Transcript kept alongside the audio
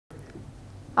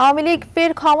আওয়ামী লীগ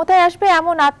ফের ক্ষমতায় আসবে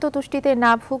এমন আত্মতুষ্টিতে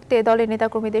না ভুগতে দলের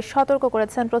নেতাকর্মীদের সতর্ক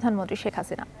করেছেন প্রধানমন্ত্রী শেখ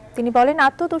হাসিনা। তিনি বলেন,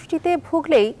 আত্মতুষ্টিতে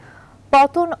ভুগলেই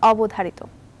পতন অবধারিত।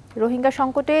 রোহিঙ্গা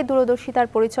সংকটে দূরদর্শিতার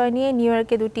পরিচয় নিয়ে নিউ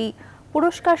ইয়র্কে 2টি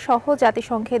পুরস্কার সহ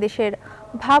জাতিসংঘে দেশের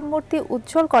ভাবমূর্তি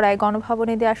উজ্জ্বল করায়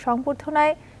গণভবনে দেওয়া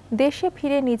সংবর্ধনায় দেশে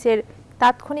ফিরে নিজের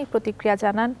তাৎক্ষণিক প্রতিক্রিয়া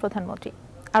জানান প্রধানমন্ত্রী।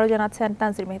 আরও জানাচ্ছেন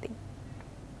তানজির মেহেদী।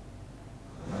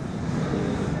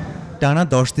 টানা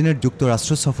 10 দিনের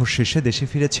যুক্তরাষ্ট্র সফর শেষে দেশে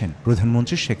ফিরেছেন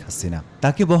প্রধানমন্ত্রী শেখ হাসিনা।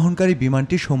 তাকে বহনকারী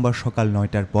বিমানটি সোমবার সকাল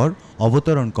 9টার পর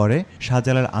অবতরণ করে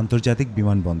শাহজালাল আন্তর্জাতিক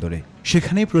বিমানবন্দরে।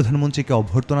 সেখানেই প্রধানমন্ত্রীকে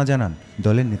অভ্যর্থনা জানান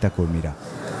দলের নেতাকর্মীরা।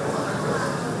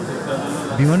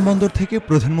 বিমানবন্দর থেকে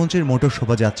প্রধানমন্ত্রীর মোটর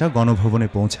শোভাযাত্রা গণভবনে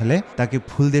পৌঁছালে তাকে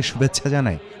ফুল দিয়ে শুভেচ্ছা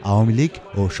জানায় আওয়ামী লীগ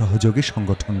ও সহযোগী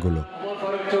সংগঠনগুলো।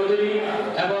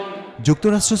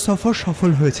 যুক্তরাষ্ট্র সফর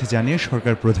সফল হয়েছে জানিয়ে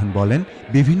সরকার প্রধান বলেন,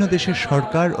 বিভিন্ন দেশের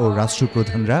সরকার ও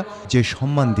রাষ্ট্রপ্রধানরা যে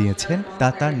সম্মান দিয়েছেন তা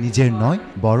তার নিজের নয়,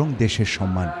 বরং দেশের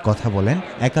সম্মান। কথা বলেন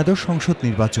একাদশ সংসদ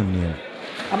নির্বাচন নিয়ে।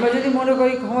 আমরা যদি মনে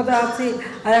করি ক্ষমতা আছি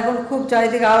আর এখন খুব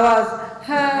চারিদিকে আওয়াজ,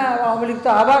 হ্যাঁ আওয়ামী লীগ তো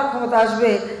আবার ক্ষমতা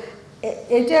আসবে,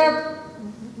 এটা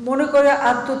মনে করে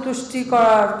আত্মতুষ্টি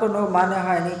করার কোনো মানে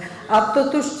হয়নি।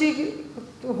 আত্মতুষ্টি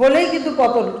হলেই কিন্তু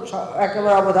পতন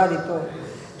একেবারে অবধারিত।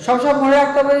 সবসময় মনে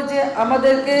রাখতে হবে যে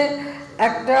আমাদেরকে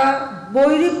একটা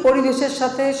বৈরী পরিবেশের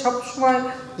সাথে সবসময়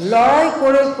লড়াই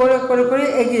করে করে করে করে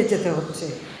এগিয়ে যেতে হচ্ছে।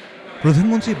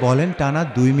 প্রধানমন্ত্রী বলেন, টানা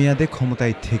 2 মেয়াদে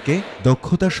ক্ষমতায় থেকে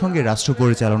দক্ষতার সঙ্গে রাষ্ট্র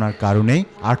পরিচালনার কারণেই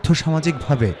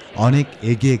আর্থসামাজিকভাবে অনেক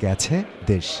এগিয়ে গেছে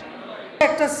দেশ।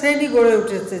 একটা শ্রেণী গড়ে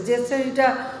উঠেছে যে শ্রেণীটা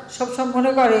সবসময়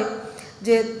মনে করে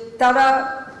যে তারা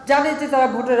জানে যে তারা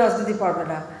ভোটের রাজনীতি পারবে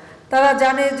না, তারা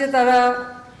জানে যে তারা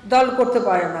দল করতে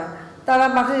পারে না, তারা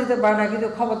মাঠে যেতে পারে না, কিন্তু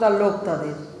ক্ষমতার লোভ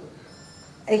তাদের।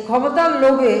 এই ক্ষমতার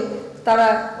লোভে তারা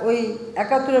ওই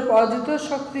 71-এর পরাজিত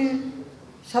শক্তির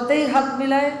সাথেই হাত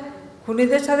মিলায়,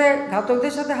 খুনিদের সাথে,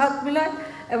 ঘাতকদের সাথে হাত মিলায়,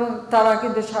 এবং তারা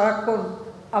কিন্তু সারাক্ষণ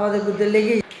আমাদের বিরুদ্ধে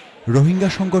লেগেই। রোহিঙ্গা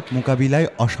সংকট মোকাবিলায়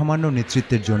অসামান্য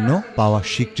নেতৃত্বের জন্য পাওয়া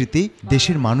স্বীকৃতি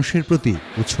দেশের মানুষের প্রতি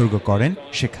উৎসর্গ করেন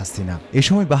শেখ হাসিনা। এ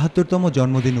সময় 72তম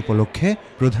জন্মদিন উপলক্ষে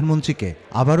প্রধানমন্ত্রীকে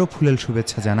আবারও ফুলেল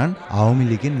শুভেচ্ছা জানান আওয়ামী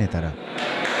লীগের নেতারা।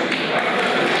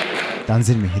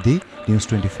 তানজির মেহেদী, নিউজ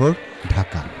 24,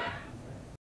 ঢাকা।